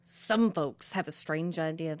some folks have a strange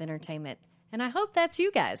idea of entertainment. And I hope that's you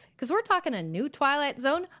guys, because we're talking a new Twilight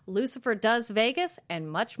Zone, Lucifer Does Vegas, and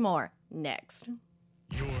much more next.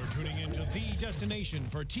 You're tuning into the destination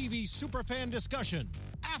for TV superfan discussion,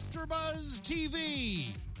 AfterBuzz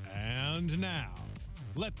TV. And now,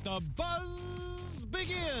 let the buzz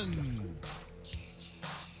begin.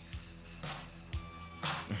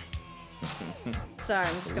 Sorry,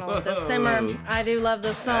 I'm just going to let this simmer. I do love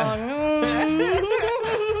this song.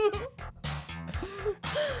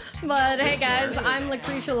 But hey guys, I'm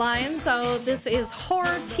Lucretia Lyon, so this is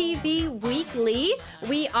Horror TV Weekly.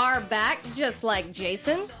 We are back just like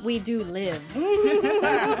Jason. We do live.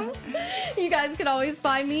 You guys can always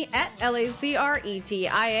find me at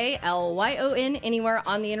LACRETIALYON anywhere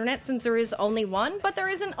on the internet, since there is only one, but there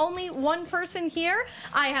isn't only one person here.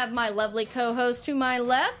 I have my lovely co-host to my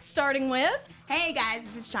left, starting with... Hey guys,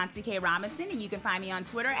 this is Chauncey K. Robinson, and you can find me on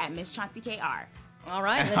Twitter at Miss Chauncey KR. All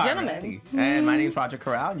right, the gentleman. Alrighty. And my name is Roger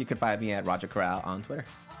Corral. You can find me at Roger Corral on Twitter.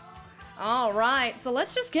 All right, so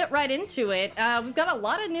let's just get right into it. We've got a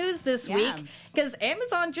lot of news this week because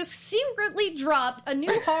Amazon just secretly dropped a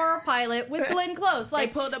new horror pilot with Glenn Close.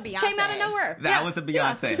 Like, they pulled a Beyonce. Came out of nowhere. That was a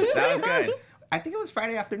Beyonce. Yeah. That was good. I think it was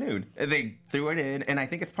Friday afternoon. They threw it in, and I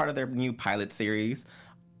think it's part of their new pilot series.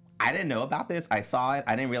 I didn't know about this. I saw it.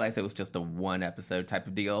 I didn't realize it was just a one episode type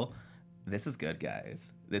of deal. This is good,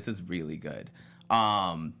 guys. This is really good.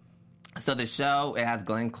 So the show, it has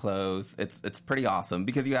Glenn Close. It's pretty awesome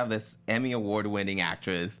because you have this Emmy Award-winning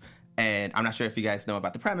actress, and I'm not sure if you guys know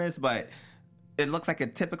about the premise, but it looks like a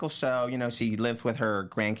typical show. You know, she lives with her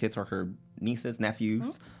grandkids or her nieces,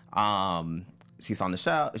 nephews. Mm-hmm. She's on the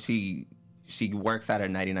show. She works at a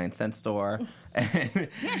 99-cent store.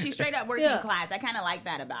 Yeah, she's straight up working class. I kind of like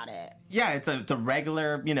that about it. Yeah, it's a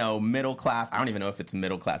regular, middle class. I don't even know if it's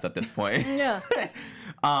middle class at this point. Yeah.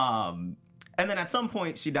 And then at some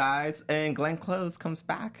point she dies, and Glenn Close comes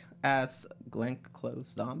back as Glenn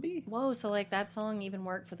Close zombie. Whoa, so like that song even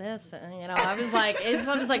worked for this? I was like,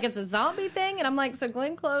 it's a zombie thing, and I'm like, so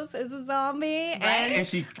Glenn Close is a zombie, right? And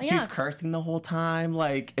she's cursing the whole time,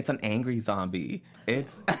 like it's an angry zombie.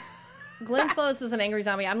 It's. Glenn Close is an angry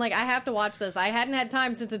zombie. I'm like, I have to watch this. I hadn't had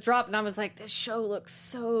time since it dropped, and I was like, this show looks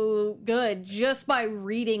so good just by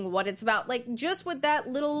reading what it's about. Like, just with that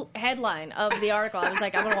little headline of the article, I was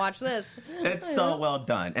like, I'm going to watch this. It's so well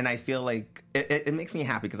done. And I feel like it makes me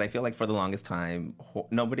happy because I feel like for the longest time,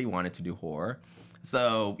 nobody wanted to do horror.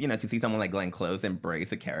 So, to see someone like Glenn Close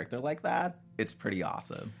embrace a character like that, it's pretty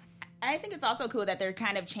awesome. I think it's also cool that they're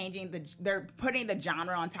kind of they're putting the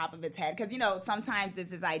genre on top of its head. Because, sometimes there's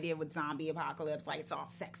this idea with zombie apocalypse, like it's all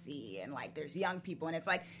sexy and like there's young people. And it's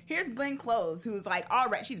like, here's Glenn Close, who's like, all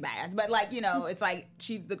right, she's badass. But like, it's like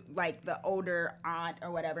she's the older aunt or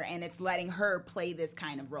whatever. And it's letting her play this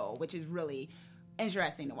kind of role, which is really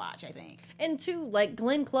interesting to watch, I think. And too, like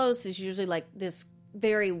Glenn Close is usually like this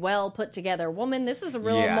very well put together woman. This is a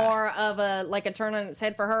real more of a turn on its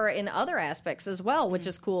head for her in other aspects as well, which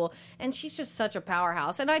is cool. And she's just such a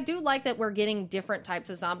powerhouse. And I do like that we're getting different types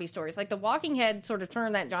of zombie stories. Like The Walking Dead sort of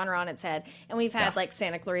turned that genre on its head, and we've had like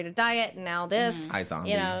Santa Clarita Diet, and now this.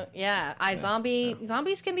 iZombie. iZombie.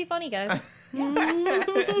 Zombies can be funny, guys.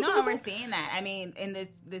 No, we're seeing that. I mean, in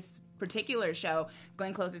this particular show,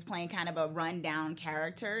 Glenn Close is playing kind of a rundown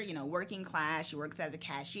character, working class. She works as a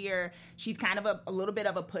cashier. She's kind of a little bit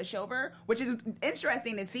of a pushover, which is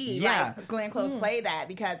interesting to see. Yeah. Like Glenn Close play that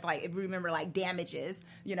because, like, if you remember, like Damages,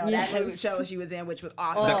 that show she was in, which was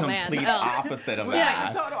awesome. The complete opposite of that.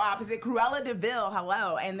 Yeah, the total opposite. Cruella de Vil,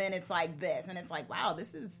 hello, and then it's like this, and it's like, wow,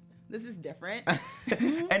 this is different.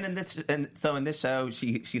 And in this show,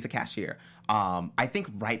 she's a cashier. I think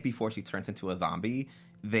right before she turns into a zombie,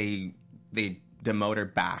 they demote her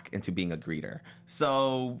back into being a greeter.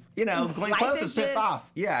 So, Glenn Close is pissed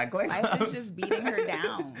off. Yeah, Glenn Close. Life is just beating her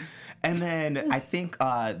down. And then I think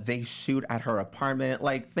they shoot at her apartment.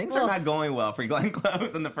 Like, things are not going well for Glenn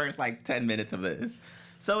Close in the first, 10 minutes of this.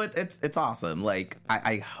 So it's awesome. Like,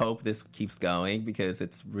 I hope this keeps going because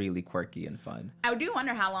it's really quirky and fun. I do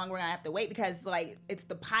wonder how long we're going to have to wait because, it's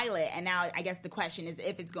the pilot, and now I guess the question is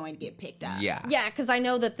if it's going to get picked up. Yeah. Yeah, because I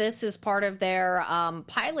know that this is part of their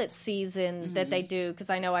pilot season that they do,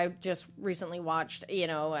 because I know I just recently watched,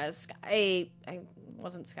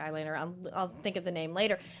 wasn't Skyliner. I'll think of the name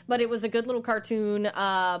later. But it was a good little cartoon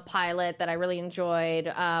pilot that I really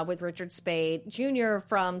enjoyed with Richard Spade Jr.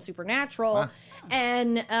 from Supernatural.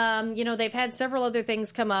 And, they've had several other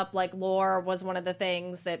things come up, like lore was one of the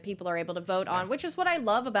things that people are able to vote on, which is what I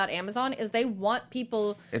love about Amazon, is they want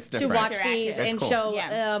people to watch these and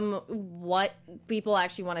show what people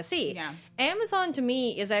actually want to see. Yeah. Amazon, to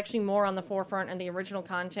me, is actually more on the forefront of the original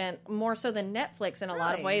content, more so than Netflix in a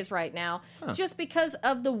lot of ways right now, just because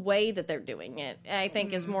of the way that they're doing it, I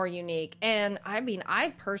think is more unique. And,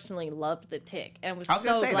 I personally loved The Tick, and was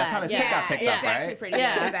so glad. That's how The Tick got picked up, right? Actually pretty good.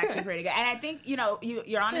 It was actually pretty good. And I think,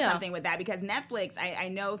 you're onto something with that, because Netflix, I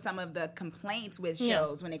know some of the complaints with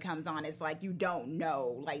shows when it comes on, it's like, you don't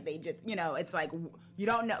know. Like, they just, it's like, you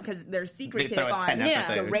don't know, because there's secretive on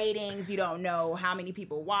the ratings. You don't know how many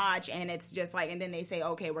people watch, and it's just like, and then they say,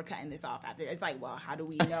 okay, we're cutting this off after. It's like, well, how do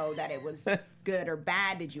we know that it was good or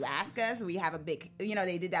bad? Did you ask us? We have a big,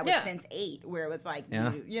 they did that with Sense8, where it was like,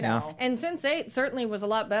 you know. And Sense8 certainly was a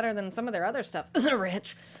lot better than some of their other stuff. The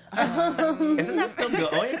Rich. Isn't that still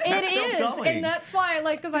going? It is, and that's why,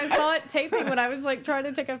 because I saw it taping when I was trying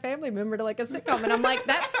to take a family member to a sitcom, and I'm like,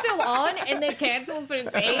 that's still on, and they canceled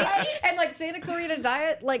Sense8, and Santa Clarita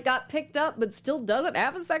Diet got picked up, but still doesn't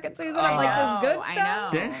have a second season of this good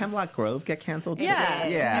stuff. Didn't Hemlock Grove get canceled? Yeah,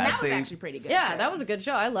 and that was actually pretty good. Yeah, that was a good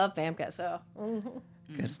show. I love Famke, so.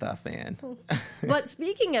 Good stuff, man. But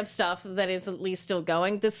speaking of stuff that is at least still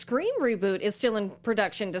going, the Scream reboot is still in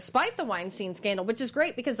production despite the Weinstein scandal, which is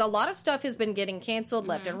great because a lot of stuff has been getting canceled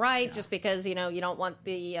left and right just because, you don't want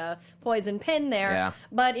the poison pen there. Yeah.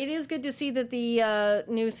 But it is good to see that the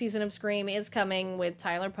new season of Scream is coming with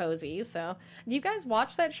Tyler Posey. So, do you guys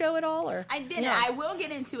watch that show at all? Or I didn't. Yeah. I will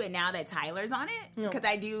get into it now that Tyler's on it because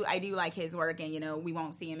I do like his work, and we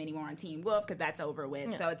won't see him anymore on Teen Wolf because that's over with.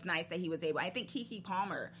 Yeah. So it's nice that he was able. I think Keke Palmer.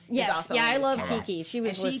 Yes, I love Keke. She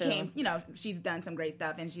was. And she came. She's done some great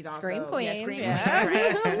stuff, and she's also Scream Queens, Queen,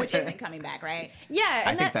 right? Which isn't coming back, right? Yeah,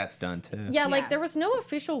 and I think that's done too. Yeah, there was no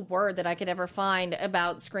official word that I could ever find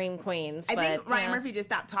about Scream Queens. I think Ryan Murphy just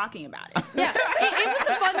stopped talking about it. Yeah, it was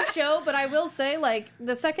a fun show, but I will say,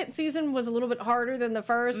 the second season was a little bit harder than the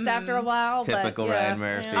first after a while. Typical Ryan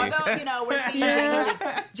Murphy. Although we're seeing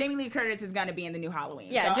Jamie Lee Curtis is going to be in the new Halloween.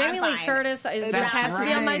 Yeah, so Jamie Lee Curtis just has to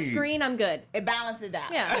be on my screen. I'm good. It balances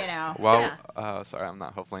out. Yeah, Well, sorry,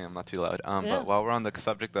 hopefully I'm not too loud. But while we're on the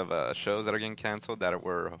subject of shows that are getting canceled that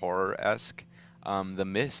were horror-esque, The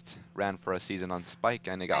Mist ran for a season on Spike,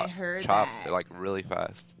 and it got chopped really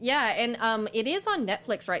fast. Yeah, and it is on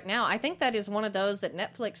Netflix right now. I think that is one of those that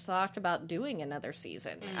Netflix talked about doing another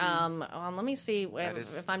season. Let me see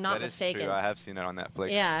if I'm not mistaken. That is true. I have seen it on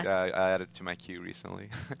Netflix. Yeah. I added it to my queue recently.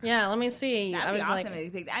 Yeah, let me see. That'd be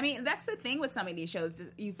awesome. I mean, that's the thing with some of these shows.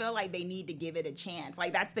 You feel like they need to give it a chance.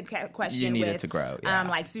 That's the question you need it to grow.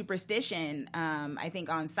 Yeah. Superstition, I think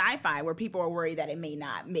on Sci-Fi, where people are worried that it may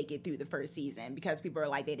not make it through the first season because people are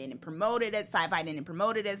like, they didn't promote it. Sci-Fi didn't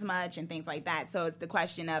promote it as much and things like that. So it's the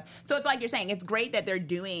question of, so it's like you're saying, it's great that they're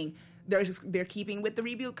keeping with the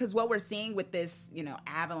reboot, because what we're seeing with this,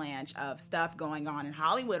 avalanche of stuff going on in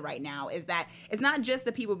Hollywood right now is that it's not just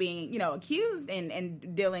the people being, accused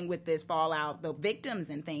and dealing with this fallout, the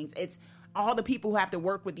victims and things. It's all the people who have to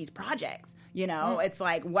work with these projects. It's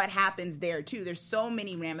like what happens there too. There's so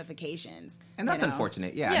many ramifications, and that's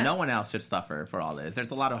unfortunate. Yeah, no one else should suffer for all this.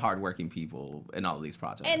 There's a lot of hardworking people in all of these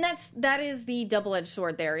projects, and that is the double-edged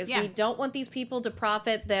sword. We don't want these people to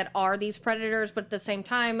profit that are these predators, but at the same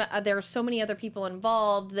time, there are so many other people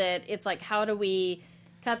involved that it's like, how do we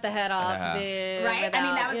cut the head off, right? Without,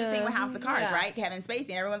 that was the thing with House of Cards, right? Kevin Spacey,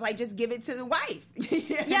 and everyone's like, just give it to the wife.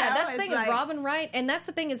 That's the thing is Robin Wright, and that's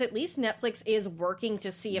the thing is at least Netflix is working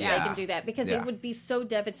to see if they can do that, because it would be so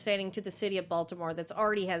devastating to the city of Baltimore that's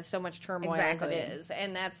already has so much turmoil as it is,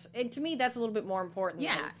 and to me that's a little bit more important.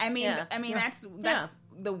 That's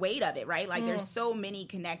the weight of it, right? There's so many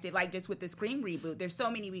connected, just with the Scream reboot, there's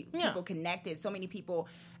so many people connected, so many people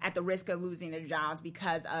at the risk of losing their jobs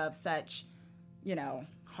because of such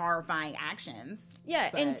horrifying actions. Yeah,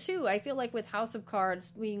 and two, I feel like with House of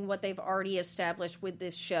Cards being what they've already established with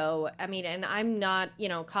this show, and I'm not,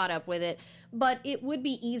 caught up with it, but it would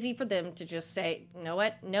be easy for them to just say, you know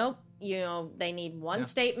what, nope, they need one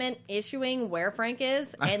statement issuing where Frank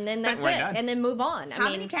is, and then that's it, and then move on. How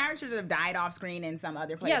many characters have died off screen in some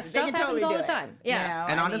other places? Yeah, stuff happens all the time. Yeah.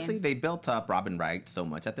 And honestly, they built up Robin Wright so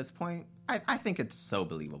much at this point. I think it's so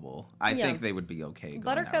believable. I think they would be okay going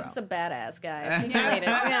Buttercup's that a badass guy. He Yeah. made it.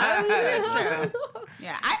 Yeah. That's true.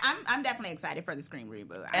 Yeah, I'm definitely excited for the Scream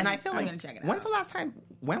reboot. And I feel I'm like, gonna check it when out.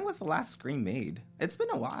 was the last Scream made? It's been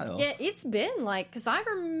a while. Yeah, it's been like, because I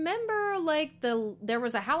remember like there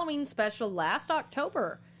was a Halloween special last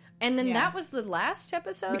October. And then that was the last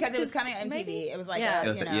episode? Because it was coming on MTV. Maybe? It was like, Yeah,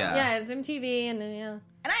 it's MTV, and then,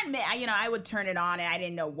 And I admit, I would turn it on, and I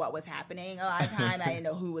didn't know what was happening a lot of time. I didn't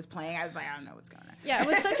know who was playing. I was like, I don't know what's going on. Yeah, I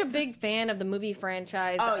was such a big fan of the movie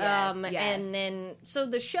franchise. Oh, yes, yes. And then, so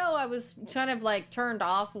the show, I was kind of like turned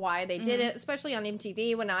off why they did it, especially on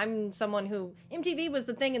MTV, when I'm someone who, MTV was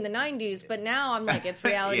the thing in the 90s, but now I'm like, it's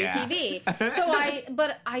reality TV.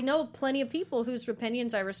 But I know plenty of people whose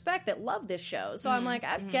opinions I respect that love this show. So I'm like,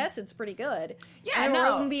 I guess it's pretty good. Yeah, and it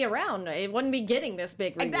wouldn't be around. It wouldn't be getting this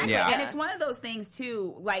big review. Exactly. Yeah. And it's one of those things,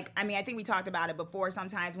 too, like, I mean, I think we talked about it before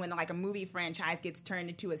sometimes when, like, a movie franchise gets turned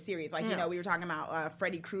into a series. Like, you know, we were talking about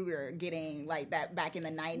Freddy Krueger getting, like, that back in the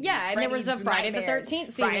 90s. Yeah, and there was a Friday the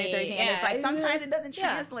 13th Friday series. the 13th. And it's like, sometimes it doesn't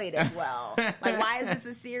translate as well. Like, why is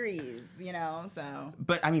this a series, you know? So.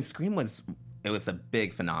 But, I mean, Scream was a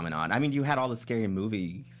big phenomenon. I mean, you had all the scary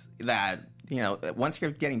movies that, you know, once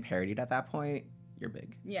you're getting parodied at that point, you're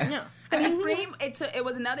big. Yeah. I mean, Scream, it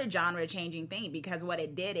was another genre-changing thing because what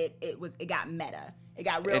it did, it got meta. It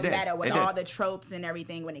got real meta with all the tropes and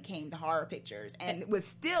everything when it came to horror pictures, and it was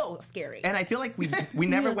still scary. And I feel like we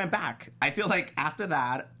never went back. I feel like after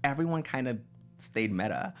that, everyone kind of stayed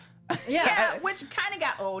meta. Yeah, which kind of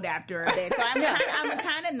got old after a bit. So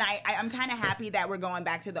I'm kind of happy that we're going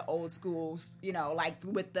back to the old schools, you know, like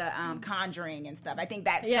with the Conjuring and stuff. I think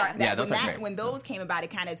when those came about, it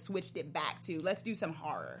kind of switched it back to let's do some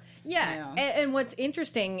horror. Yeah, you know? and what's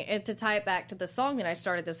interesting, to tie it back to the song that I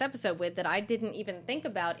started this episode with that I didn't even think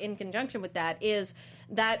about in conjunction with that is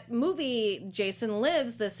that movie Jason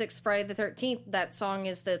Lives, the 6th Friday the 13th, that song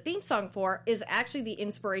is the theme song for, is actually the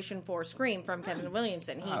inspiration for Scream from Kevin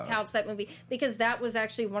Williamson. He touts that movie because that was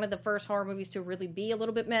actually one of the first horror movies to really be a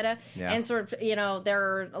little bit meta and sort of, you know, there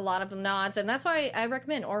are a lot of nods, and that's why I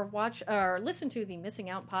recommend or watch or listen to the Missing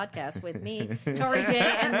Out podcast with me, Tori J,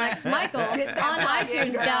 and Lex Michael on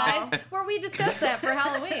iTunes, guys, where we discuss that for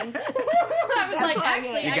Halloween. I was like,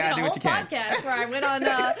 actually, I did a whole podcast where I went on,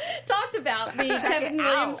 talked about the Kevin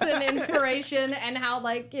Williamson inspiration and how,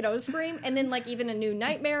 like, you know, Scream, and then, like, even A New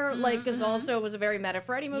Nightmare, like, is also was a very meta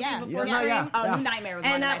Freddy movie before Scream. New Nightmare was one of my favorites.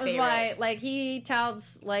 And that was why, like, he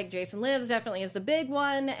touts, like, Jason Lives definitely is the big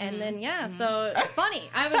one, and then, so funny.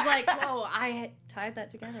 I was like, whoa, I had tied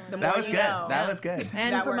that together. That was good. That was good.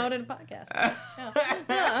 And that promoted a podcast.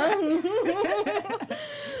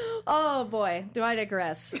 Oh, boy, do I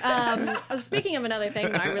digress. Speaking of another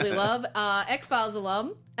thing that I really love, X-Files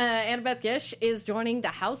alum, Annabeth Gish is joining The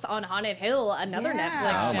House on Haunted Hill, another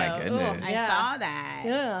Netflix show. Oh, my goodness. I saw that.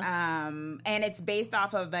 Yeah. And it's based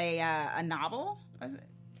off of a novel? Was it?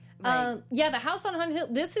 The House on Haunted Hill.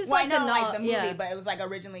 This is the movie, but it was like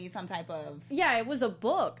originally some type of. Yeah, it was a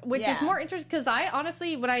book, which is more interesting because I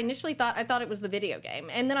honestly, when I initially thought, I thought it was the video game,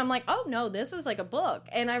 and then I'm like, oh no, this is like a book,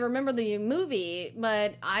 and I remember the movie,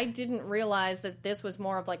 but I didn't realize that this was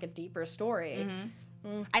more of like a deeper story.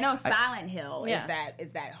 I know Silent Hill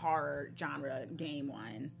is that horror genre game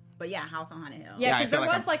one. But yeah, House on Haunted Hill. Yeah, because there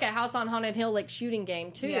was like a House on Haunted Hill like shooting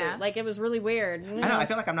game too. Yeah. Like it was really weird. I know. I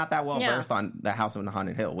feel like I'm not that well versed on the House on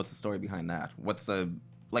Haunted Hill. What's the story behind that? What's the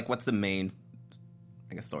main,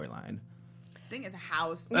 I guess, storyline? I think it's a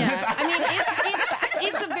house. Yeah, I mean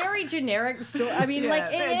it's a very generic story. I mean,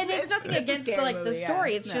 it's nothing against like the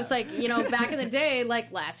story. It's just like, you know, back in the day,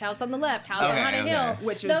 like Last House on the Left, House on Haunted Hill,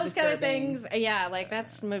 which those kind of things. Yeah, like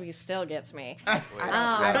that movie still gets me.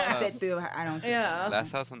 I don't sit through. I don't. Yeah.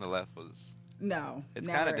 Last House on the Left was. No, it's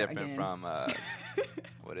kind of different from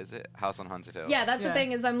what is it? House on Haunted Hill. Yeah, that's the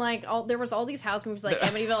thing is I'm like, there was all these house movies like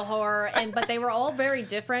Amityville Horror, but they were all very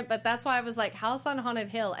different. But that's why I was like, House on Haunted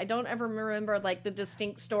Hill. I don't ever remember like the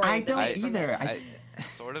distinct story. I don't either. I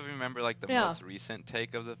sort of remember like the most recent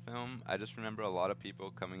take of the film. I just remember a lot of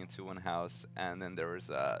people coming into one house, and then there was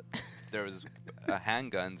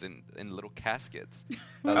handguns in little caskets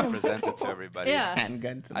that were presented to everybody. Yeah,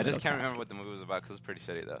 handguns. I just can't remember what the movie was about because it was pretty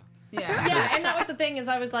shitty though. Yeah, and that was the thing is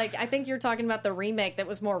I was like, I think you're talking about the remake that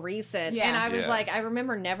was more recent, and I was like, I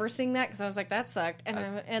remember never seeing that because I was like, that sucked,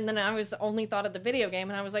 and then I was only thought of the video game,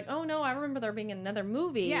 and I was like, oh no, I remember there being another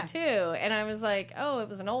movie too, and I was like, oh, it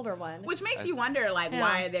was an older one, which makes you wonder like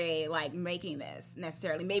why are they like making this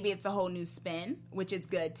necessarily? Maybe it's a whole new spin, which is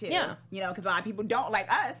good too. Yeah, you know, because a lot of people don't like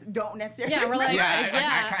us don't necessarily. Yeah, we're like,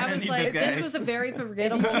 I was like, this was a very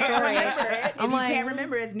forgettable story. I'm like, you can't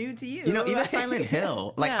remember, it's new to you. You know, even Silent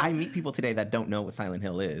Hill, like I meet people today that don't know what Silent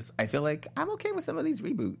Hill is, I feel like I'm okay with some of these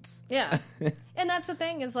reboots. Yeah. And that's the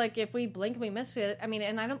thing is, like, if we blink, we miss it. I mean,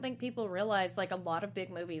 and I don't think people realize, like, a lot of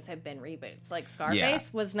big movies have been reboots. Like,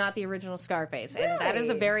 Scarface was not the original Scarface. Really? And that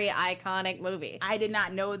is a very iconic movie. I did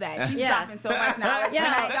not know that. She's dropping so much knowledge.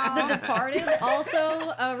 Yeah. The Departed,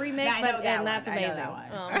 also a remake, and that's amazing.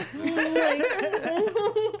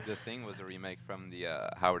 The Thing was a remake from the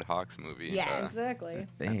Howard Hawks movie. Yeah, exactly.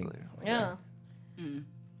 The Thing. Yeah.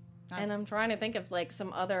 And I'm trying to think of, like,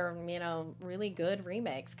 some other, really good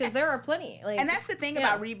remakes. Because there are plenty. Like, and that's the thing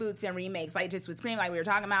about reboots and remakes. Like, just with Scream, like we were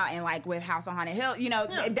talking about, and, like, with House on Haunted Hill,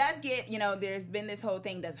 it does get, there's been this whole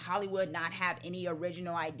thing, does Hollywood not have any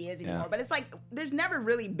original ideas anymore? But it's like, there's never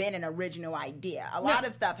really been an original idea. A lot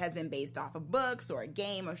of stuff has been based off of books or a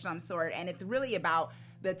game of some sort, and it's really about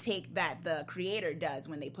the take that the creator does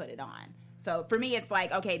when they put it on. So for me, it's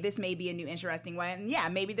like, okay, this may be a new interesting one. Yeah,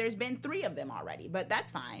 maybe there's been 3 of them already, but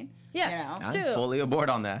that's fine. Yeah, I'm fully aboard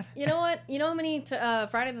on that. You know what? You know how many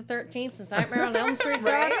Friday the 13th and Nightmare on Elm Street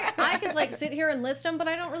are? I could, like, sit here and list them, but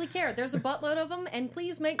I don't really care. There's a buttload of them, and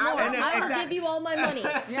please make more. I will give you all my money.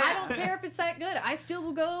 I don't care if it's that good. I still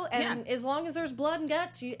will go, and as long as there's blood and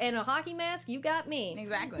guts and a hockey mask, you got me.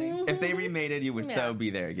 Exactly. If they remade it, you would so be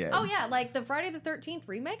there again. Oh, yeah, like the Friday the 13th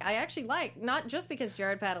remake, I actually like, not just because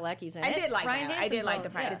Jared Padalecki's in it. I did like that. I did like the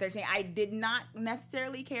Friday the 13th. I did not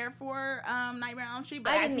necessarily care for Nightmare on Elm Street,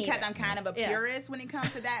 but that's because I'm kind of a purist when it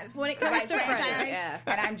comes to that. When it comes to Friday,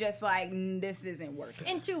 and I'm just like, this isn't working.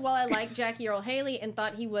 And two, while I like Jackie Earle Haley and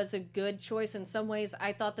thought he was a good choice in some ways,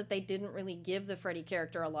 I thought that they didn't really give the Freddy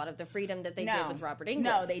character a lot of the freedom that they did with Robert Englund.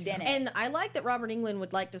 No, they didn't. And I like that Robert Englund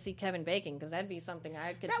would like to see Kevin Bacon, because that'd be something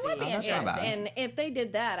I could see. That would be interesting. And if they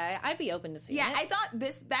did that, I'd be open to seeing it. Yeah, I thought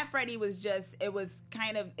that Freddy was just, it was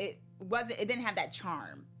kind of, it didn't have that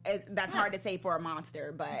charm. That's hard to say for a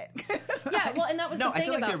monster, but yeah, well, and that was the thing I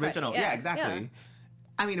feel like about the original. Freddy. Yeah, exactly. Yeah.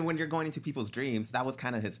 I mean, when you're going into people's dreams, that was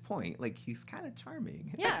kind of his point. Like, he's kind of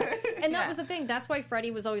charming. Yeah, and that was the thing. That's why Freddy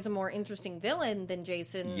was always a more interesting villain than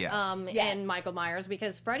Jason and Michael Myers,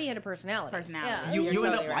 because Freddy had a personality. Yeah. You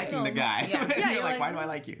end up liking the guy. Yeah. You're like, why do I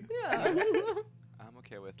like you? Yeah. I'm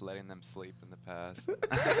okay with letting them sleep in the past.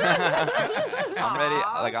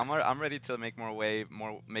 I'm ready to make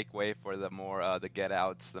way for the more the Get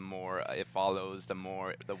Outs, the more It Follows, the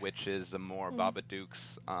more the Witches, the more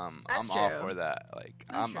Babadooks. I'm all for that. Like,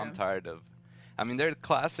 I'm tired of. I mean, they're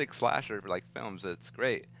classic slasher films. It's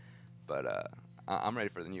great, but I'm ready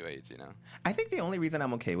for the new age. I think the only reason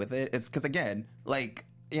I'm okay with it is because, again, like,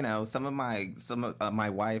 some of my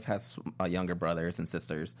wife has younger brothers and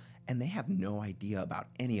sisters, and they have no idea about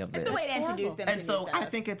any of this. It's a way to introduce them. And so I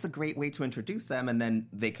think it's a great way to introduce them, and then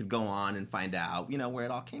they could go on and find out, where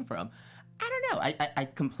it all came from. I don't know. I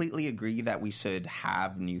completely agree that we should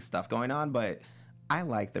have new stuff going on, but I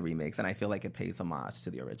like the remakes, and I feel like it pays homage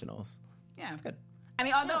to the originals. Yeah, it's good. I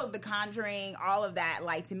mean, although The Conjuring, all of that,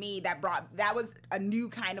 like, to me, that was a new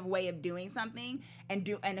kind of way of doing something and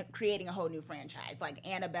creating a whole new franchise. Like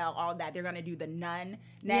Annabelle, all that. They're going to do The Nun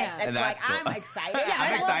next. Yeah. It's like, cool. I'm excited.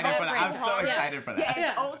 I'm excited for that. I'm so excited for that.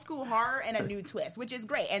 Yeah, it's old school horror and a new twist, which is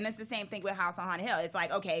great. And it's the same thing with House on Haunted Hill. It's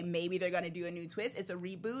like, okay, maybe they're going to do a new twist. It's a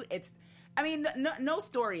reboot. No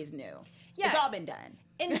story is new. Yeah. It's all been done.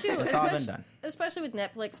 And two, especially with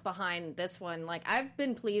Netflix behind this one, like, I've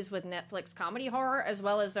been pleased with Netflix comedy horror as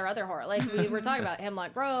well as their other horror. Like, we were talking about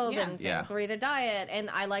Hemlock Grove and Santa Clarita Diet,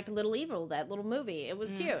 and I liked Little Evil, that little movie. It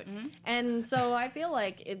was cute. And so I feel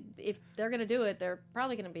like if they're going to do it, they're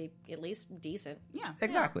probably going to be at least decent. Yeah.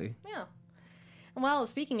 Exactly. Yeah. Well,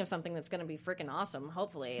 speaking of something that's going to be freaking awesome,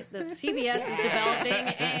 hopefully, the CBS is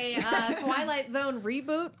developing a Twilight Zone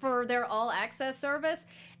reboot for their all-access service.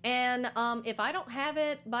 And if I don't have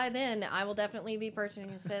it by then, I will definitely be purchasing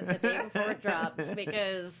it the day before it drops,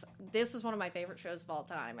 because this is one of my favorite shows of all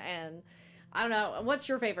time. And I don't know, what's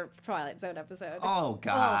your favorite Twilight Zone episode? Oh,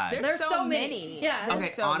 God. Well, there's so many. Yeah.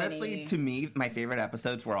 Okay, honestly, to me, my favorite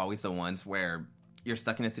episodes were always the ones where you're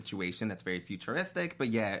stuck in a situation that's very futuristic, but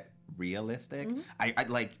yet realistic. Mm-hmm. I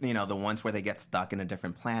like, the ones where they get stuck in a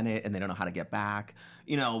different planet and they don't know how to get back.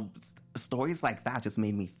 Stories like that just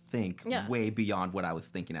made me think way beyond what I was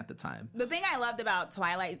thinking at the time. The thing I loved about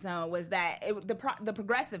Twilight Zone was that the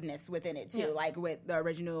progressiveness within it too, like with the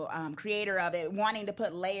original creator of it, wanting to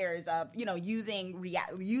put layers of, using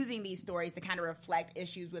these stories to kind of reflect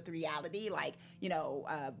issues with reality, like,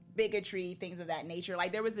 bigotry, things of that nature.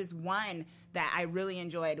 Like, there was this one that I really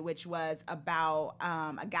enjoyed, which was about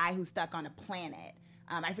a guy who's stuck on a planet.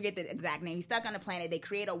 I forget the exact name. He's stuck on a planet. They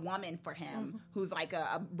create a woman for him who's like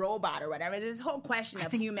a robot or whatever. There's this whole question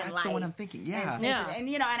of human life. That's the one I'm thinking. Yeah. And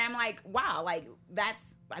and I'm like, wow, like,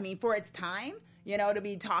 that's for its time, to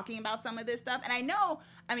be talking about some of this stuff. And I know,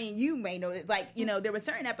 you may know that, like, there were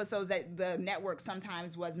certain episodes that the network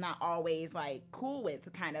sometimes was not always, like, cool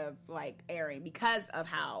with kind of, like, airing because of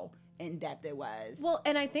how in-depth it was. Well,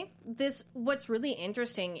 and I think what's really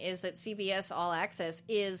interesting is that CBS All Access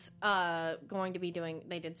is going to be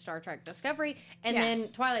they did Star Trek Discovery and then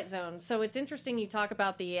Twilight Zone. So it's interesting you talk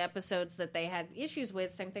about the episodes that they had issues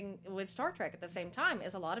with, same thing with Star Trek at the same time,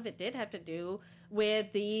 as a lot of it did have to do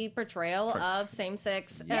with the portrayal of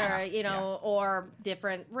same-sex, or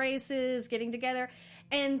different races getting together.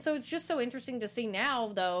 And so it's just so interesting to see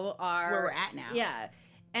now, though, where we're at now. Yeah.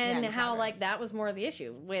 And how, like, that was more of the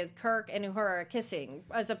issue with Kirk and Uhura kissing,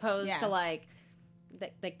 as opposed to, like,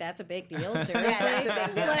 that's a big deal, seriously. That's a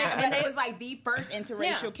big deal. But it was, like, the first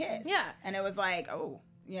interracial kiss. Yeah. And it was like,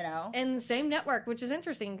 And the same network, which is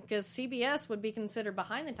interesting, because CBS would be considered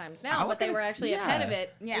behind the times now, but they were actually ahead of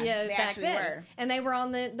it back then. Were. And they were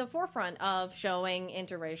on the forefront of showing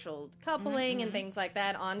interracial coupling and things like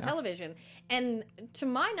that on television. And to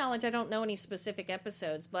my knowledge, I don't know any specific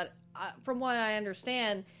episodes, but from what I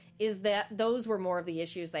understand is that those were more of the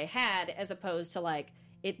issues they had, as opposed to, like,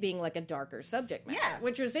 it being like a darker subject matter,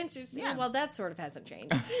 which was interesting. Yeah. Well, that sort of hasn't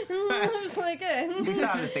changed. I was like, it's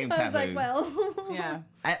not the same taboos. I was like, well,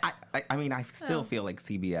 I still feel like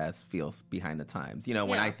CBS feels behind the times.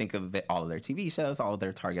 When I think of all of their TV shows, all of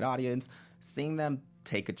their target audience, seeing them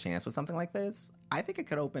take a chance with something like this, I think it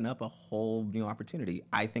could open up a whole new opportunity.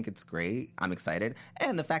 I think it's great. I'm excited.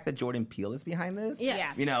 And the fact that Jordan Peele is behind this.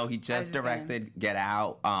 Yes. He just directed Get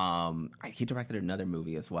Out. He directed another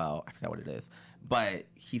movie as well. I forgot what it is. But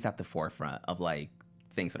he's at the forefront of, like,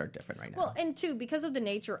 things that are different right now. Well, and too, because of the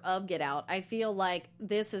nature of Get Out, I feel like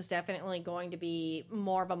this is definitely going to be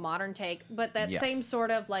more of a modern take, but that same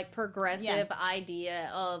sort of, like, progressive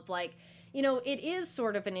idea of, like, it is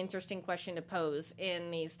sort of an interesting question to pose in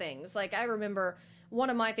these things. Like, I remember one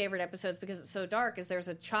of my favorite episodes, because it's so dark, is there's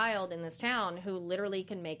a child in this town who literally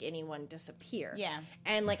can make anyone disappear. Yeah.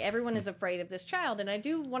 And, like, everyone is afraid of this child. And I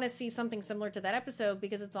do want to see something similar to that episode,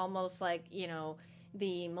 because it's almost like,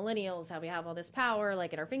 the millennials, how we have all this power,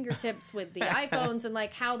 like, at our fingertips with the iPhones, and,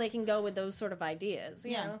 like, how they can go with those sort of ideas.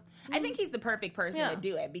 You know? I think he's the perfect person to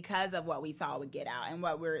do it because of what we saw with Get Out and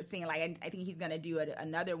what we're seeing. Like, I think he's going to do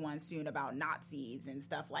another one soon about Nazis and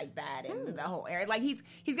stuff like that, and the whole area. Like, he's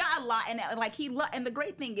got a lot, and like and the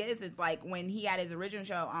great thing is, it's like when he had his original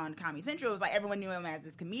show on Comedy Central, it was like everyone knew him as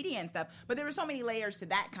this comedian and stuff, but there were so many layers to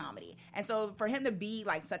that comedy, and so for him to be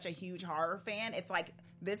like such a huge horror fan, it's like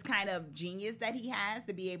this kind of genius that he has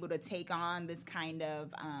to be able to take on this kind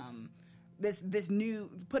of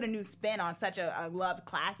put a new spin on such a loved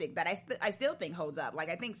classic that I still think holds up. Like,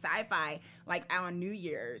 I think Sci-Fi, like, on New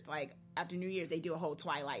Year's, like, after New Year's, they do a whole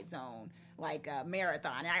Twilight Zone, like,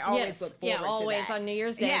 marathon. And I always look forward to that. Always on New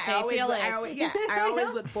Year's Day. I always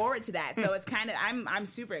look forward to that. So it's kind of, I'm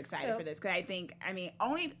super excited for this, because I think,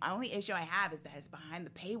 only issue I have is that it's behind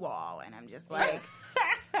the paywall, and I'm just like,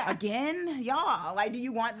 again, y'all, like, do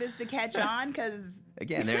you want this to catch on? Because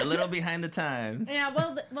again, they're a little behind the times. Yeah,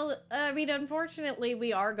 well, unfortunately,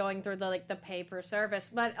 we are going through the pay per service,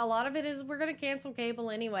 but a lot of it is we're going to cancel cable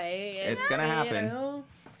anyway. It's going to happen.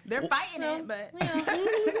 They're fighting it, but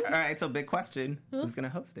all right. So, big question: who's going to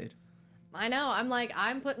host it? I know.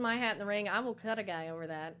 I'm putting my hat in the ring. I will cut a guy over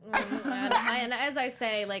that. And as I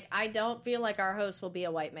say, like, I don't feel like our host will be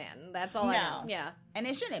a white man. That's all I know. Yeah. And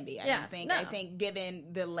it shouldn't be. I don't think. No. I think given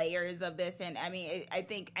the layers of this, and I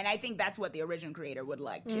think that's what the original creator would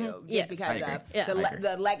like too, just because of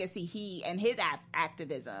the legacy he and his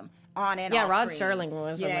activism on and off Rod screen. Sterling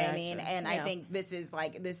was. You know what I mean? And I think this is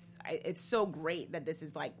like this. It's so great that this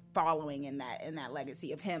is like following in that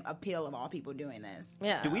legacy of him, Peele of all people doing this.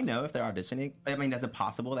 Yeah. Do we know if they're auditioning? Is it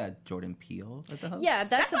possible that Jordan Peele is the host? Yeah,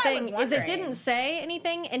 that's the thing. Is it didn't say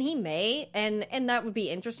anything, and he may, and that would be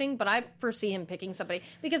interesting. But I foresee him picking somebody,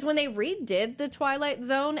 because when they redid the Twilight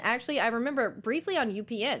Zone, actually, I remember briefly on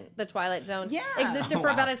UPN, the Twilight Zone existed for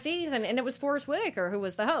about a season, and it was Forrest Whitaker who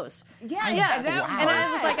was the host. Yeah. And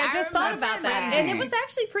I was like, I just thought about that, and it was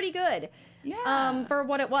actually pretty good. Yeah. For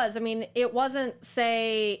what it was. It wasn't,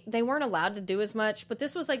 they weren't allowed to do as much, but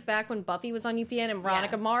this was like back when Buffy was on UPN and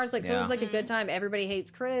Veronica Mars, so it was like a good time. Everybody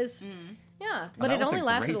hates Chris. Yeah. But it only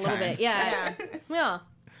lasted a little bit. Yeah.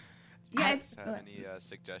 Any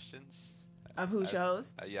suggestions? Of who should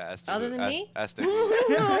host? As to Other than me? As to who,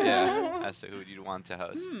 as to who you'd want to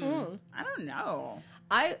host. I don't know.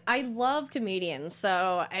 I love comedians,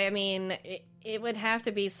 so I mean, it would have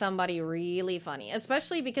to be somebody really funny,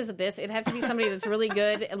 especially because of this. It'd have to be somebody that's really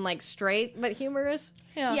good and like straight but humorous.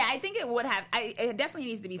 Yeah, I think it would have. It definitely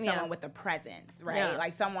needs to be someone with a presence, right? Yeah.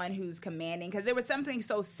 Like someone who's commanding, because there was something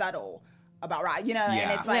so subtle about Rod, you know,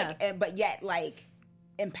 and it's like, but yet like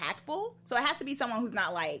impactful. So it has to be someone who's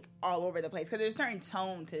not like all over the place, because there's a certain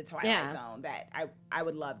tone to the Twilight Zone that I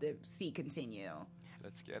would love to see continue.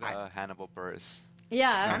 Let's get Hannibal Buress.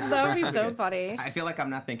 Yeah, that would be so funny. I feel like I'm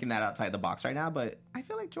not thinking that outside the box right now, but I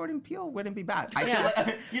feel like Jordan Peele wouldn't be bad. I feel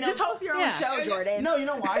like, just host your own show, Jordan. No, you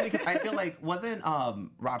know why? Because I feel like wasn't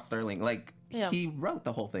Rod Sterling like he wrote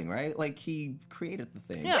the whole thing, right? Like he created the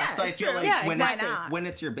thing. Yeah, so I feel like when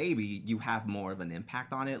it's your baby, you have more of an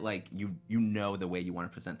impact on it. Like you know the way you want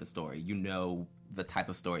to present the story. You know the type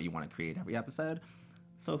of story you want to create every episode.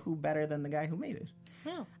 So who better than the guy who made it?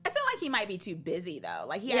 Yeah. I feel like he might be too busy though.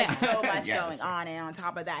 Like he has so much going on, and on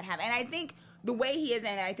top of that, and I think the way he is,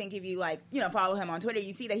 and I think if you like, follow him on Twitter,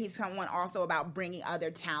 you see that he's someone also about bringing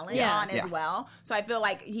other talent on as well. So I feel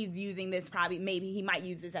like he's using this maybe he might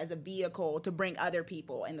use this as a vehicle to bring other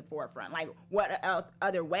people in the forefront. Like what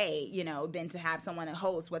other way, than to have someone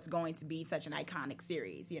host what's going to be such an iconic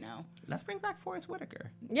series, Let's bring back Forrest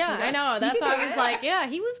Whitaker. Yeah, I know. That's why I was like,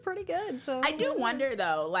 he was pretty good. So I do wonder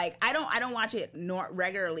though, like I don't watch it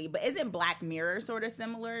regularly, but isn't Black Mirror sort of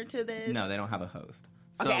similar to this? No, they don't have a host.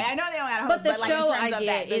 Okay, I know they don't have a host, but the show like,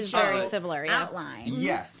 idea is very similar. Outline.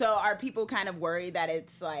 Yes. So are people kind of worried that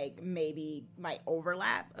it's like maybe might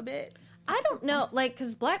overlap a bit? I don't know, like,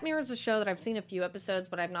 because Black Mirror is a show that I've seen a few episodes,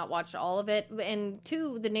 but I've not watched all of it. And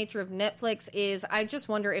two, the nature of Netflix is I just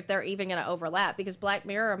wonder if they're even going to overlap, because Black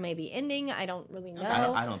Mirror may be ending. I don't really know.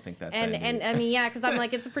 I don't think that's and I mean, because I'm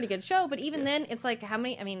like, it's a pretty good show, but even then, it's like how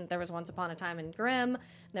many? I mean, there was Once Upon a Time in Grimm,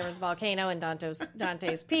 there was Volcano and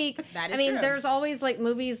Dante's Peak. That is true. There's always like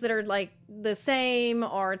movies that are like the same,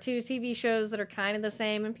 or two TV shows that are kind of the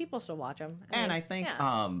same, and people still watch them.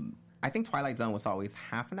 I think Twilight Zone was always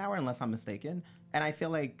half an hour, unless I'm mistaken. And I feel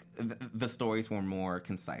like the stories were more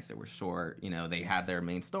concise. They were short. They had their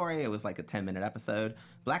main story. It was like a 10-minute episode.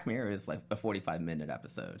 Black Mirror is like a 45-minute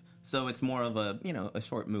episode. So it's more of a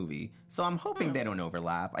short movie. So I'm hoping they don't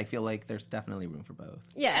overlap. I feel like there's definitely room for both.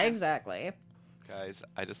 Yeah, exactly. Guys,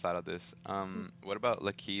 I just thought of this. What about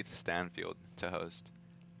Lakeith Stanfield to host?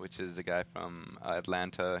 Which is the guy from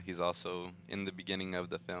Atlanta. He's also in the beginning of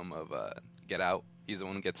the film of Get Out. He's the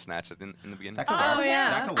one who gets snatched in the beginning. That could work.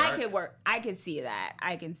 Yeah. I could work. I could see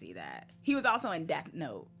that. He was also in Death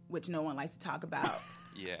Note, which no one likes to talk about.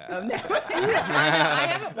 Yeah. I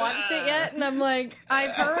haven't watched it yet, and I'm like,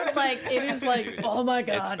 I've heard like it is like, oh my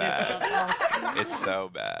god, it's awful. It's so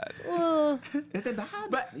bad. Is it bad?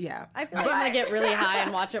 But yeah, I feel like I'm gonna get really high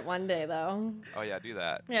and watch it one day, though. Oh yeah, do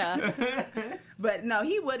that. Yeah. But no,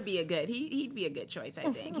 he would be he'd be a good choice.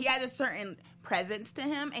 I think he has a certain presence to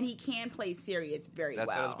him, and he can play serious very well.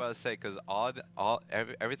 That's what I was about to say, because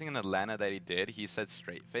everything in Atlanta that he did, he said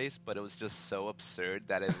straight face, but it was just so absurd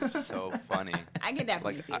that it was so funny. I can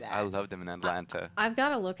definitely see that. I loved him in Atlanta. I've got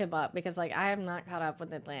to look him up, because like I am not caught up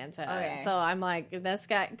with Atlanta. Okay. So I'm like, this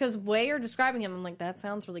guy, because way you're describing him, I'm like, that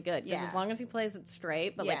sounds really good. Because as long as he plays it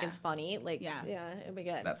straight, but like it's funny, like yeah, it'd be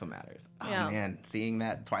good. That's what matters. Oh man, seeing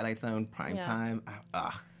that Twilight Zone prime time,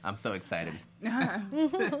 I'm so excited.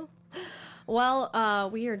 Well,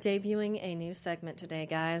 we are debuting a new segment today,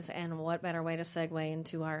 guys, and what better way to segue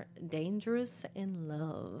into our Dangerous in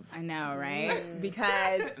Love? I know, right?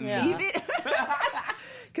 Because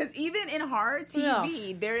even in horror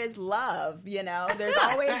TV, there is love, There's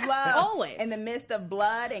always love. Always. In the midst of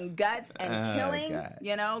blood and guts and killing,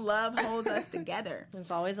 love holds us together.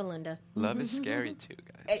 There's always a Linda. Love is scary, too,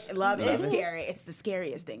 guys. Love is scary. It's the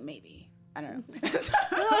scariest thing, maybe. I don't know.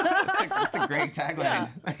 That's a great tagline.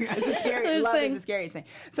 It's the scariest. Love is the scariest thing.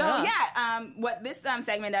 So what this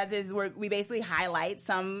segment does is we basically highlight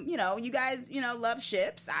some. You guys, love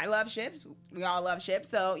ships. I love ships. We all love ships.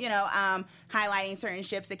 So highlighting certain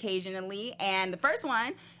ships occasionally. And the first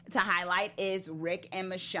one to highlight is Rick and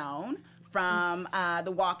Michonne from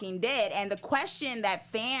The Walking Dead. And the question that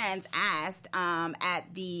fans asked at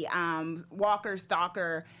the Walker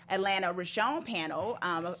Stalker Atlanta Michonne panel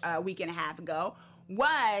a week and a half ago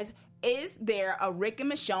was, is there a Rick and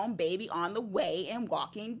Michonne baby on the way in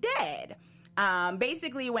Walking Dead?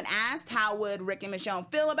 Basically, when asked how would Rick and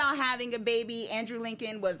Michonne feel about having a baby, Andrew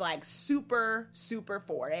Lincoln was like super, super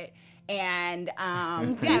for it. And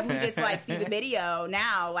if we just like see the video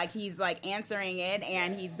now, like he's like answering it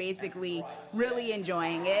and he's basically really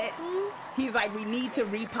enjoying it. He's like, we need to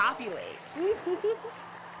repopulate.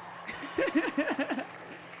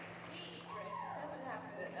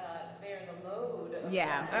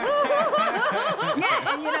 Yeah.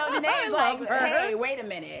 Yeah, and Danae's like, hey, wait a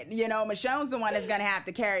minute. Michonne's the one that's going to have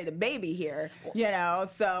to carry the baby here,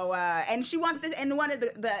 So, and she wants this, and one of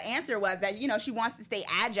the answer was that, she wants to stay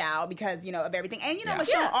agile because, of everything. And,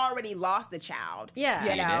 Michonne already lost a child. Yeah.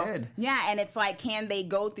 She did. Yeah, and it's like, can they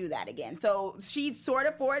go through that again? So she's sort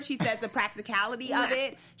of for it. She says the practicality of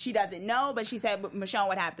it. She doesn't know, but she said Michonne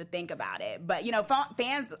would have to think about it. But,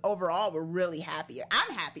 fans overall were really happy.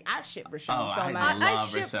 I'm happy. I ship Michonne so much.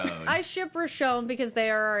 I ship Rochon because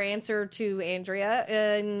they are our answer to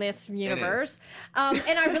Andrea in this universe. And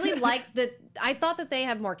I really like that. I thought that they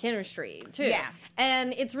have more chemistry, too. Yeah.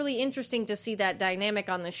 And it's really interesting to see that dynamic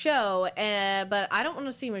on the show. But I don't want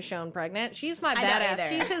to see Michonne pregnant. She's my badass.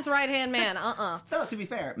 She's his right-hand man. No, to be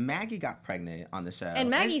fair, Maggie got pregnant on the show.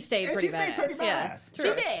 And Maggie stayed pretty badass. Yeah, she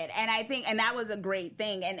did. And I think, and that was a great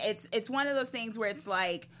thing. And it's one of those things where it's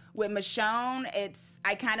like, with Michonne,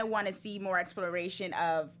 I kind of want to see more exploration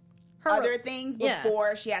of other things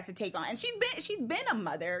before she has to take on. And she's been a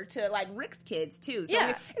mother to like Rick's kids too. So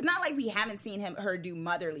it's not like we haven't seen her do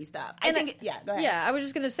motherly stuff. Go ahead. Yeah, I was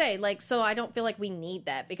just gonna say, like, so I don't feel like we need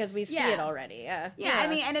that because we see it already. Yeah. I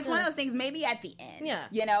mean, and it's one of those things. Maybe at the end. Yeah.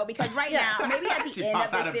 Because right now, maybe at the end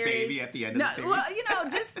of the series. Baby at the end of the series. Well,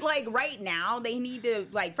 just like right now, they need to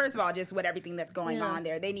like first of all, just with everything that's going on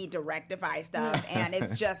there, they need to rectify stuff. And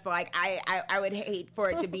it's just like I would hate for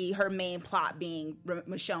it to be her main plot being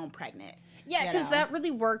Michonne pregnant. Yeah, because that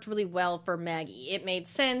really worked really well for Maggie. It made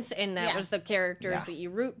sense, and that was the characters that you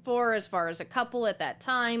root for as far as a couple at that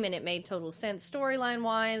time, and it made total sense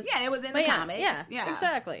storyline-wise. Yeah, it was in the comics. Yeah,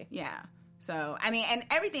 exactly. Yeah. So, I mean, and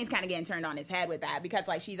everything's kind of getting turned on its head with that, because,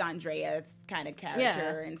 like, she's Andrea's kind of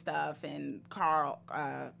character and stuff, and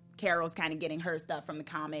Carol's kind of getting her stuff from the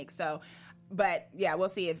comics, so... But, yeah, we'll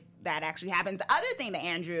see if that actually happens. The other thing that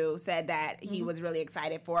Andrew said that he was really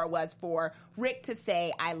excited for was for Rick to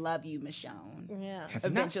say, I love you, Michonne. Yeah. Has he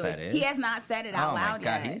not said it? He has not said it out loud yet.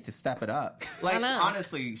 Oh, my God. He needs to step it up. Like,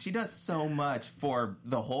 honestly, she does so much for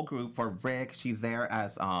the whole group, for Rick. She's there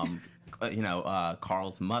as,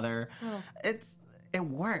 Carl's mother. Oh. It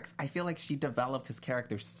works. I feel like she developed his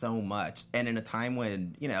character so much. And in a time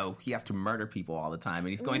when, he has to murder people all the time and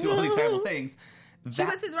he's going through all these terrible things... She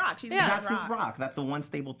was his rock. That's his rock. That's the one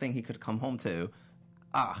stable thing he could come home to.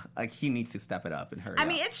 Like he needs to step it up and hurry up. I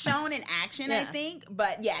mean, it's shown in action, I think,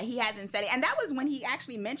 but he hasn't said it. And that was when he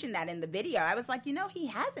actually mentioned that in the video. I was like, he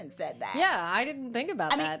hasn't said that. Yeah, I didn't think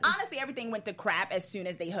about that. I mean, honestly, everything went to crap as soon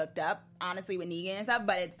as they hooked up, honestly, with Negan and stuff.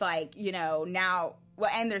 But it's like, now... Well,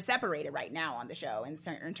 and they're separated right now on the show in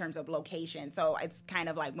terms of location. So it's kind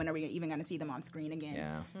of like, when are we even going to see them on screen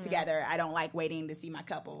again together? I don't like waiting to see my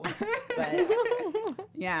couple. But,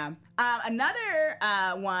 yeah. Another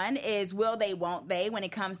one is Will They, Won't They when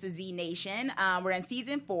it comes to Z Nation. We're in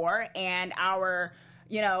season 4, and our...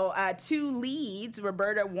 two leads,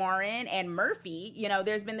 Roberta Warren and Murphy,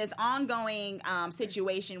 there's been this ongoing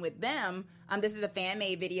situation with them. This is a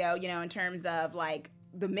fan-made video, in terms of, like,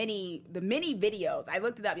 the many videos. I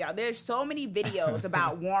looked it up, y'all. There's so many videos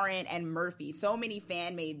about Warren and Murphy, so many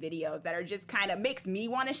fan-made videos that are just kind of makes me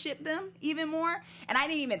want to ship them even more. And I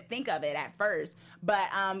didn't even think of it at first. But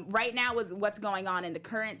right now with what's going on in the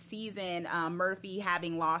current season, Murphy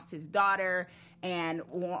having lost his daughter, and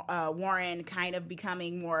Warren kind of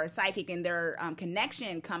becoming more psychic, and their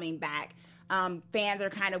connection coming back, fans are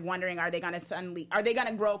kind of wondering, are they going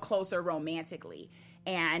to grow closer romantically?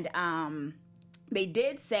 And they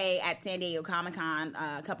did say at San Diego Comic-Con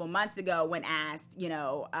a couple months ago, when asked,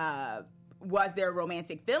 was there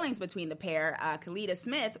romantic feelings between the pair, Kalita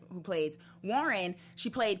Smith, who plays Warren, she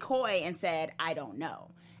played coy and said, I don't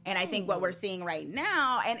know. And I think what we're seeing right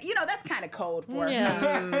now, and, that's kind of code for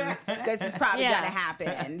this is probably going to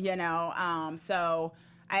happen, So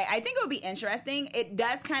I think it would be interesting. It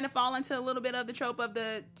does kind of fall into a little bit of the trope of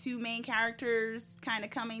the two main characters kind of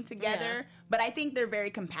coming together. But I think they're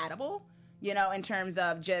very compatible, in terms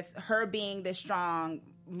of just her being the strong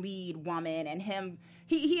lead woman, and him,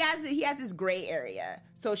 he has this gray area,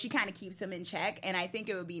 so she kind of keeps him in check. And I think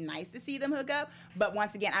it would be nice to see them hook up. But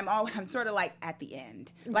once again, I'm sort of like at the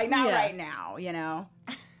end, like not right now,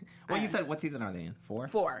 Well, you said, what season are they in? 4?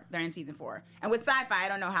 4. They're in season 4. And with sci-fi, I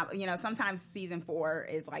don't know how, sometimes season 4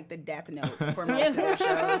 is like the death note for most of their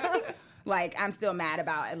shows. Like, I'm still mad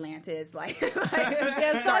about Atlantis. Like yeah,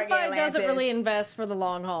 Sci-Fi doesn't really invest for the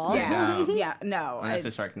long haul. Yeah, no. That's a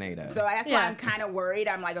Sharknado. So that's why I'm kind of worried.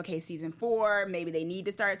 I'm like, okay, season 4, maybe they need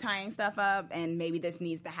to start tying stuff up, and maybe this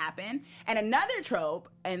needs to happen. And another trope,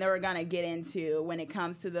 and that we're gonna get into when it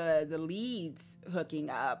comes to the leads hooking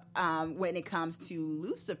up, when it comes to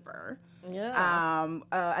Lucifer. Yeah.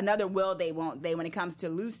 Another will they won't they when it comes to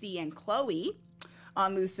Lucy and Chloe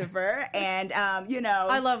on Lucifer, and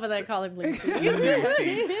I love when they call him Lucy.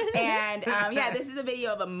 And this is a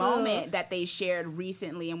video of a moment that they shared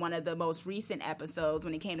recently in one of the most recent episodes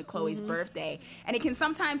when it came to Chloe's birthday. And it can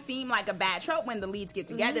sometimes seem like a bad trope when the leads get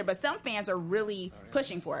together, but some fans are really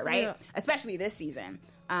pushing for it, right? Yeah. Especially this season.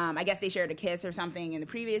 I guess they shared a kiss or something in the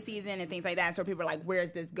previous season and things like that. So people are like,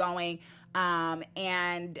 where's this going? Are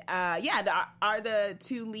the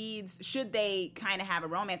two leads, should they kind of have a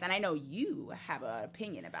romance? And I know you have an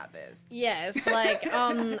opinion about this. Yes,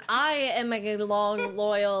 I am a long,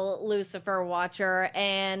 loyal Lucifer watcher,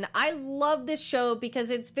 and I love this show because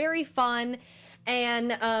it's very fun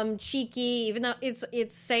and cheeky, even though it's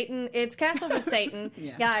Satan, it's Castle with Satan,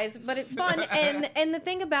 guys, but it's fun. And the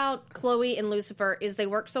thing about Chloe and Lucifer is they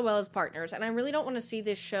work so well as partners, and I really don't want to see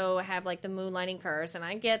this show have like the moonlighting curse. And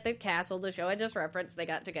I get that Castle, the show I just referenced, they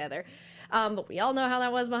got together, but we all know how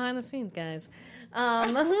that was behind the scenes, guys. But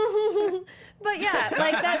yeah,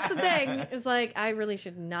 like that's the thing. It's like I really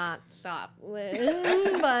should not stop,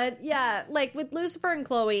 but yeah, like with Lucifer and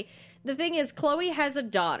Chloe, the thing is Chloe has a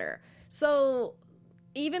daughter. So,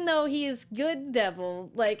 even though he is good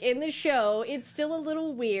devil, like in the show, it's still a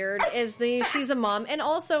little weird she's a mom. And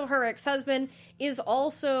also her ex-husband is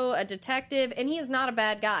also a detective, and he is not a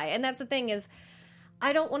bad guy. And that's the thing is,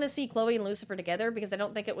 I don't want to see Chloe and Lucifer together because I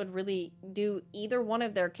don't think it would really do either one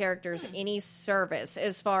of their characters any service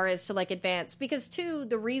as far as to like advance. Because too,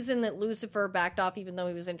 the reason that Lucifer backed off, even though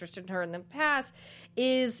he was interested in her in the past,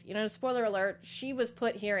 is, spoiler alert, she was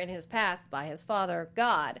put here in his path by his father,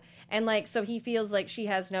 God. And like, so he feels like she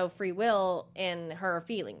has no free will in her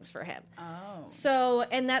feelings for him. Oh. So,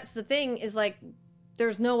 and that's the thing is like,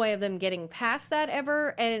 there's no way of them getting past that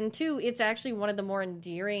ever. And two, it's actually one of the more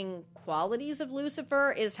endearing qualities of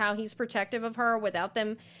Lucifer is how he's protective of her without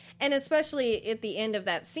them. And especially at the end of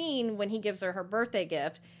that scene when he gives her birthday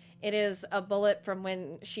gift, it is a bullet from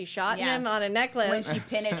when she shot him on a necklace. When she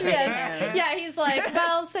penetrated him. Yeah, he's like,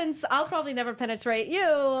 well, since I'll probably never penetrate you,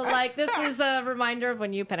 like, this is a reminder of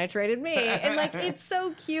when you penetrated me. And, like, it's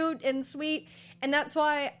so cute and sweet. And that's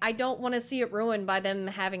why I don't want to see it ruined by them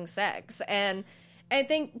having sex. And I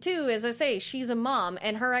think, too, as I say, she's a mom,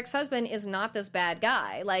 and her ex-husband is not this bad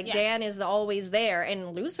guy. Like, Dan is always there,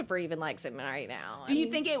 and Lucifer even likes him right now. Do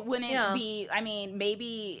you think it wouldn't be,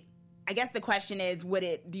 maybe... I guess the question is,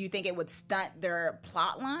 do you think it would stunt their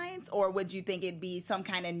plot lines, or would you think it'd be some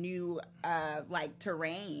kind of new,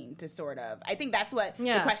 terrain to sort of, I think that's what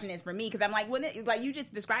the question is for me. Cause I'm like, wouldn't it, like you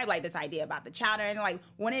just described like this idea about the chowder, and like,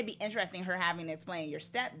 wouldn't it be interesting her having to explain your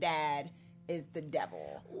stepdad is the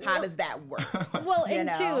devil? How does that work? Well, and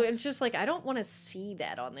two, it's just like, I don't want to see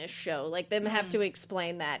that on this show. Like, them have to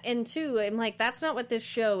explain that. And two, I'm like, that's not what this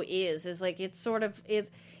show is like, it's sort of,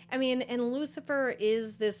 and Lucifer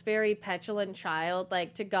is this very petulant child,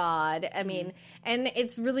 like, to God. And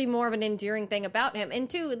it's really more of an endearing thing about him. And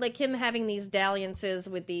two, like, him having these dalliances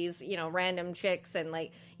with these, random chicks, and,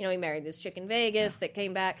 like, he married this chick in Vegas that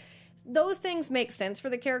came back. Those things make sense for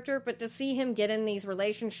the character, but to see him get in these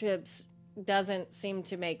relationships doesn't seem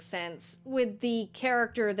to make sense with the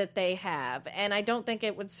character that they have. And I don't think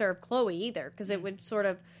it would serve Chloe either, because it would sort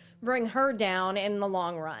of bring her down in the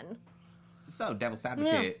long run. So, devil's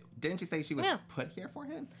advocate, didn't you say she was put here for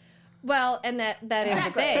him? Well, and that is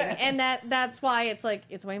the thing, and that's why it's like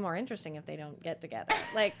it's way more interesting if they don't get together,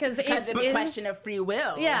 like because it's a question of free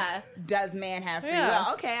will. Yeah, does man have free will?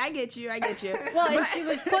 Okay, I get you. Well, and she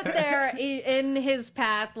was put there in his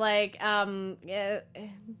path, like by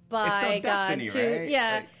God destiny,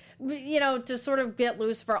 to right? to sort of get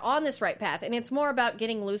Lucifer on this right path, and it's more about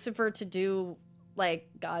getting Lucifer to do like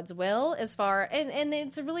God's will as far, and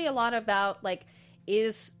it's really a lot about like,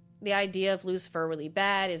 is the idea of Lucifer really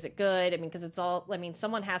bad? Is it good? Because it's all,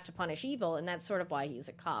 someone has to punish evil, and that's sort of why he's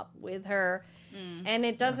a cop with her. And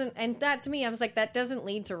it doesn't, and that to me, I was like, that doesn't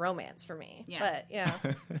lead to romance for me. Yeah.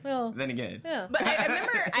 But, well. Then again. Yeah. But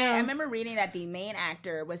I remember reading that the main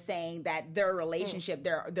actor was saying that their relationship,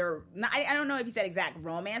 their I don't know if he said exact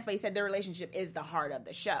romance, but he said their relationship is the heart of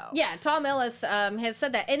the show. Yeah, Tom Ellis has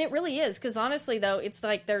said that, and it really is, because honestly, though, it's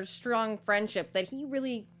like there's strong friendship, that he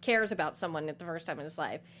really cares about someone at the first time in his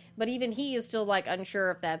life. But even he is still, like,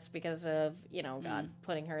 unsure if that's because of, God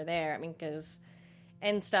putting her there. Because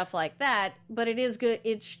and stuff like that. But it is good.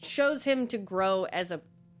 It shows him to grow as a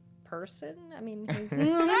person. I mean, I get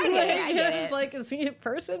it. It's like, is he a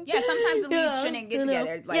person? Yeah, sometimes the leads shouldn't get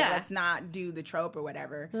together. Like, let's not do the trope or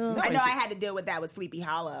whatever. I know I had to deal with that with Sleepy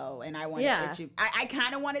Hollow, and I wanted I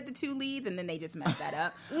kind of wanted the two leads, and then they just messed that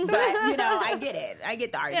up. But, I get it. I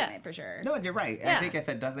get the argument for sure. No, you're right. I think if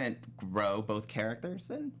it doesn't grow both characters,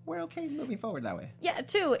 then we're okay moving forward that way. Yeah,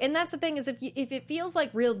 too. And that's the thing is if it feels like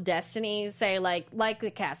real destiny, say like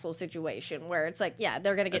the castle situation, where it's like,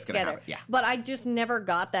 they're going to get together. But I just never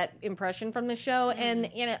got that impression from the show, and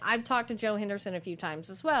I've talked to Joe Henderson a few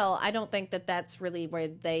times as well. I don't think that that's really where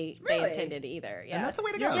they intended either. Yeah, and that's the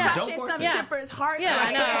way to go. You're crushing some shippers' hearts. Yeah,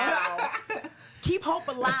 I know. Keep hope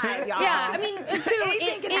alive, y'all. Yeah, I mean,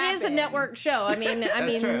 it is a network show. I mean,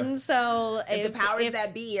 true. So if the powers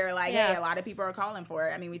that be are like, hey, a lot of people are calling for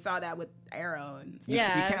it. I mean, we saw that with Arrow. And you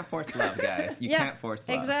can't force love, guys. You can't force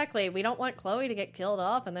love. Exactly. We don't want Chloe to get killed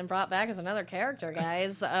off and then brought back as another character,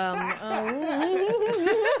 guys.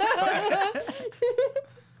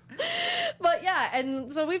 But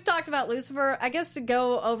and so we've talked about Lucifer. I guess to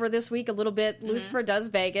go over this week a little bit, Lucifer does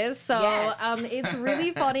Vegas. So it's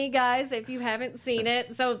really funny, guys, if you haven't seen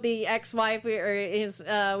it. So the ex-wife we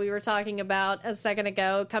were talking about a second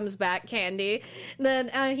ago comes back, Candy.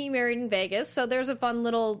 Then he married in Vegas. So there's a fun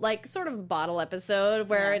little like sort of bottle episode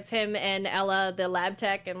where it's him and Ella, the lab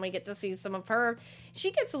tech, and we get to see some of her.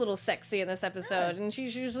 She gets a little sexy in this episode, and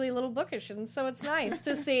she's usually a little bookish, and so it's nice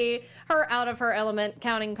to see her out of her element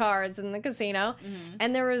counting cards in the casino.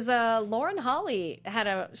 And there was Lauren Holly had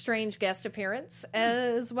a strange guest appearance,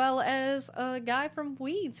 as well as a guy from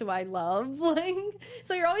Weeds who I love.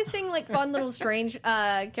 So you're always seeing like fun little strange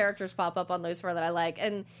characters pop up on Lucifer that I like,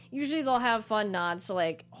 and usually they'll have fun nods to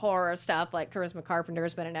like horror stuff, like Charisma Carpenter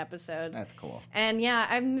has been in episodes. That's cool. And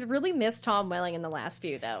I really missed Tom Welling in the last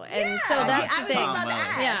few though, and so that's the thing.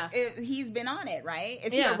 He's been on it, right?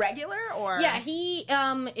 Is he a regular or? Yeah, he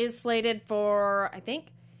is slated for, I think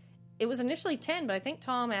it was initially 10, but I think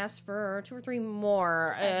Tom asked for 2 or 3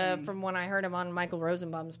 more from when I heard him on Michael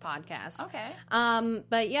Rosenbaum's podcast. Okay.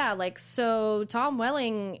 But so Tom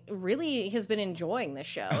Welling really has been enjoying this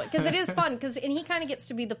show because it is fun and he kind of gets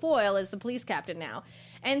to be the foil as the police captain now.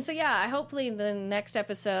 And so, hopefully the next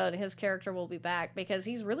episode, his character will be back because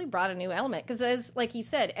he's really brought a new element. Because as, like he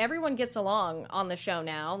said, everyone gets along on the show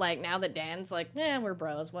now. Like, now that Dan's like, we're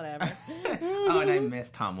bros, whatever. And I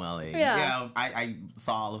miss Tom Welling. Yeah. I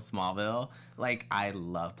saw all of Smallville. Like, I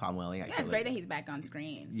love Tom Welling. It's great that he's back on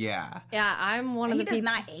screen. Yeah. Yeah, I'm one of the people. He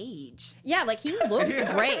does not age. Yeah, like, he looks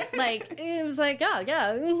great. Like, it was like,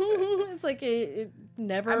 it's like it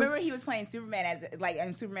never. I remember he was playing Superman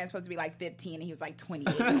and Superman's supposed to be like 15 and he was like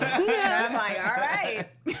 28. And I'm like, all right.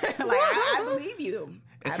 I believe you.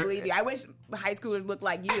 I believe you. I wish high schoolers looked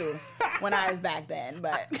like you when I was back then,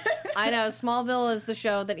 but I know Smallville is the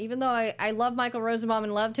show that even though I love Michael Rosenbaum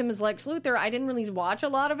and loved him as Lex Luthor, I didn't really watch a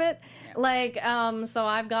lot of it. So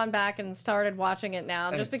I've gone back and started watching it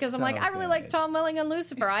now just because I'm like, I really like Tom Welling on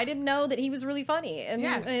Lucifer. I didn't know that he was really funny,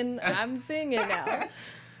 and I'm seeing it now.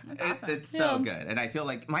 Awesome. It's so good, and I feel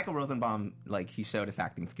like Michael Rosenbaum, like he showed his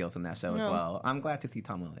acting skills in that show as well. I'm glad to see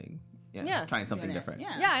Tom Welling. Trying something different.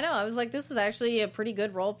 Yeah, I know. I was like, this is actually a pretty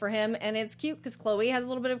good role for him, and it's cute because Chloe has a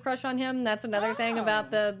little bit of crush on him. That's another thing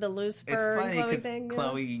about the Lucifer it's funny Chloe thing.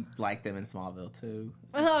 Chloe liked him in Smallville too.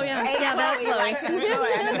 Oh yeah, that Chloe. Liked him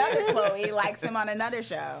and another Chloe likes him on another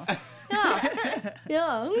show.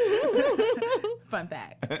 Yeah. Fun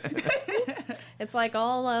fact. It's like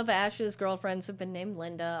all of Ash's girlfriends have been named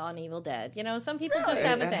Linda on Evil Dead. Some people just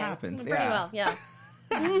have a thing. It happens. Pretty well, yeah.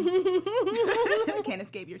 Can't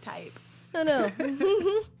escape your type. I know.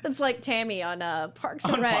 It's like Tammy on Parks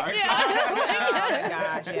and Rec. Oh my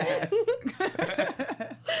gosh, yes.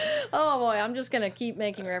 Oh boy, I'm just gonna keep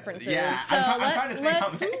making references. Yeah, so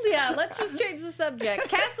let's just change the subject.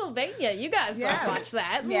 Castlevania, you guys both watch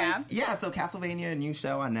that. Yeah. So Castlevania, a new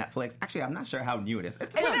show on Netflix. Actually, I'm not sure how new it is.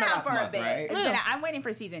 It's been out for a bit. Right? I'm waiting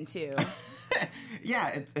for season 2.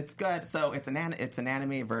 Yeah, it's good. So it's an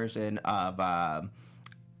anime version of.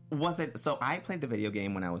 So I played the video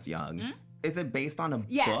game when I was young. Mm-hmm. Is it based on a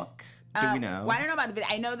book? Do we know? Well, I don't know about the video.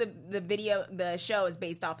 I know the show is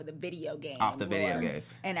based off of the video game. Off the video game.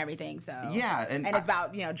 And everything, so. Yeah. And it's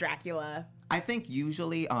about, Dracula. I think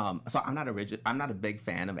usually, so I'm not a big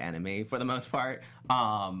fan of anime for the most part,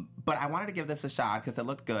 but I wanted to give this a shot because it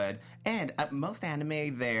looked good. And most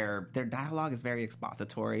anime, their dialogue is very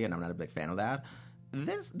expository, and I'm not a big fan of that.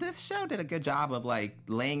 This show did a good job of like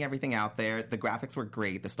laying everything out there. The graphics were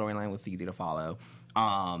great. The storyline was easy to follow.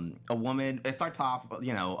 It starts off,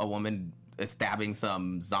 a woman stabbing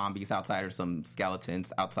some zombies outside, or some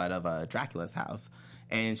skeletons outside of Dracula's house.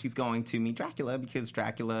 And she's going to meet Dracula because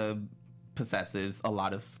Dracula possesses a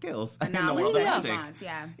lot of skills in the world of magic.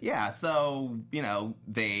 Yeah, so,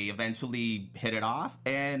 they eventually hit it off,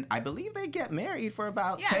 and I believe they get married for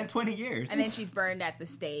about 10, 20 years. And then she's burned at the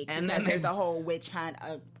stake, and then there's a whole witch hunt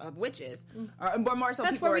of witches. Or more so,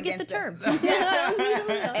 that's people where we get the term.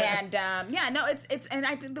 And, it's, and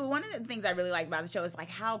I think one of the things I really like about the show is, like,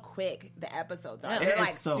 how quick the episodes are. They're,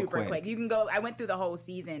 like, so super quick. You can go, I went through the whole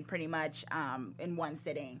season pretty much in one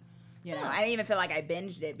sitting. I didn't even feel like I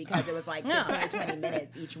binged it because it was like 15 or 20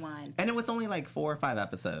 minutes each one. And it was only like 4 or 5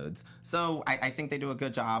 episodes. So I think they do a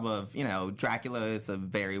good job of, Dracula is a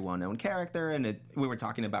very well-known character. And we were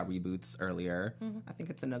talking about reboots earlier. Mm-hmm. I think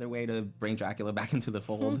it's another way to bring Dracula back into the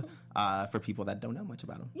fold for people that don't know much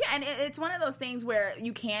about him. Yeah, and it's one of those things where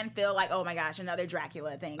you can feel like, oh my gosh, another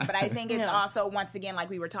Dracula thing. But I think it's also, once again, like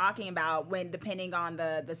we were talking about, when depending on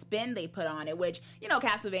the spin they put on it, which,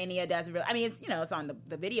 Castlevania does really, I mean, it's on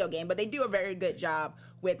the video game, but they do a very good job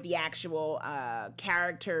with the actual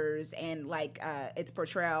characters and its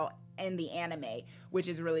portrayal in the anime, which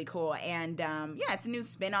is really cool. And it's a new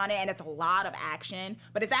spin on it, and it's a lot of action,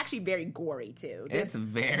 but it's actually very gory too. It's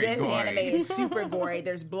very gory. This anime is super gory.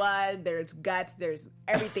 There's blood, there's guts, there's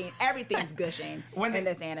everything. Everything's gushing in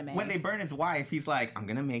this anime. When they burn his wife, he's like, I'm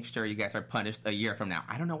gonna make sure you guys are punished a year from now.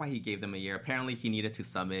 I don't know why he gave them a year. Apparently he needed to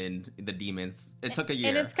summon the demons. It took a year.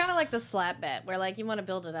 And it's kind of like the slap bet, where you want to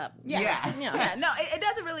build it up. Yeah. No, it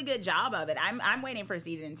does a really good job of it. I'm waiting for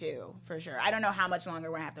season 2 for sure. I don't know how much longer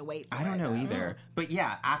we're gonna have to wait for I don't know either. But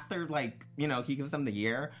yeah, after he gives them the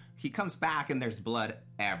year, he comes back and there's blood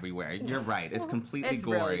everywhere. You're right. It's completely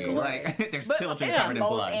gory. Really there's children covered in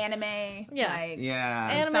blood. Anime.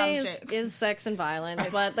 Anime is sex and violence,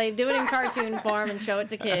 but they do it in cartoon form and show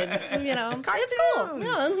it to kids. It's cool.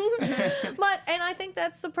 And I think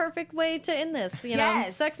that's the perfect way to end this.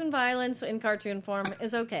 Sex and violence in cartoon form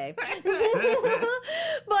is okay.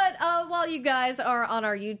 But while you guys are on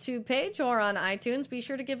our YouTube page or on iTunes, be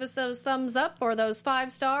sure to give us those thumbs up or those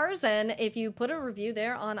 5 stars. And if you put a review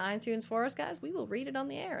there on iTunes for us, guys, we will read it on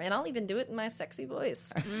the air, and I'll even do it in my sexy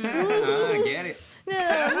voice. Get it.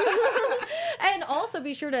 And also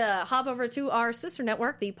be sure to hop over to our sister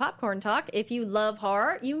network, the Popcorn Talk. If you love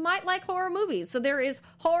horror, you might like horror movies. So there is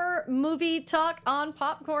horror movie talk on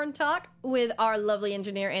Popcorn Talk with our lovely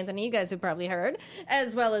engineer, Anthony, you guys have probably heard,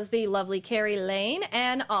 as well as the lovely Carrie Lane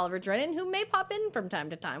and Oliver Drennan, who may pop in from time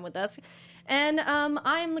to time with us. And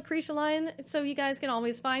I am Lucretia Lyon, so you guys can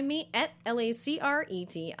always find me at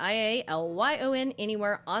LACRETIALYON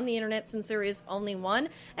anywhere on the internet, since there is only one.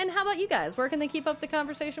 And how about you guys? Where can they keep up the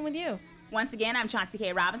conversation with you? Once again, I'm Chauncey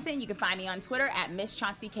K. Robinson. You can find me on Twitter at Miss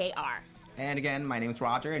Chauncey KR. And again, my name's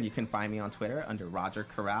Roger, and you can find me on Twitter under Roger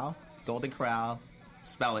Corral. It's Golden Corral.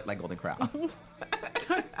 Spell it like Golden Corral.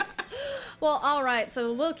 Well, all right,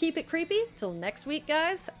 so we'll keep it creepy till next week,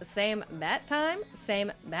 guys. Same bat time,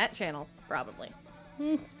 same bat channel, probably.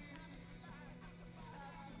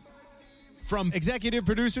 From executive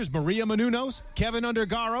producers Maria Menounos, Kevin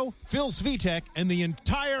Undergaro, Phil Svitek, and the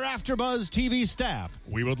entire AfterBuzz TV staff,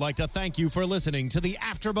 we would like to thank you for listening to the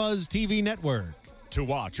AfterBuzz TV network. To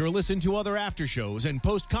watch or listen to other after shows and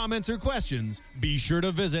post comments or questions, be sure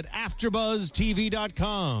to visit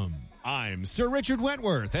AfterBuzzTV.com. I'm Sir Richard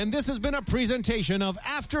Wentworth, and this has been a presentation of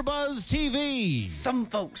AfterBuzz TV. Some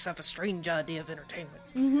folks have a strange idea of entertainment.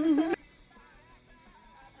 The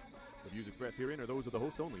views expressed herein are those of the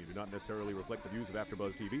hosts only and do not necessarily reflect the views of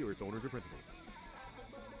AfterBuzz TV or its owners or principals.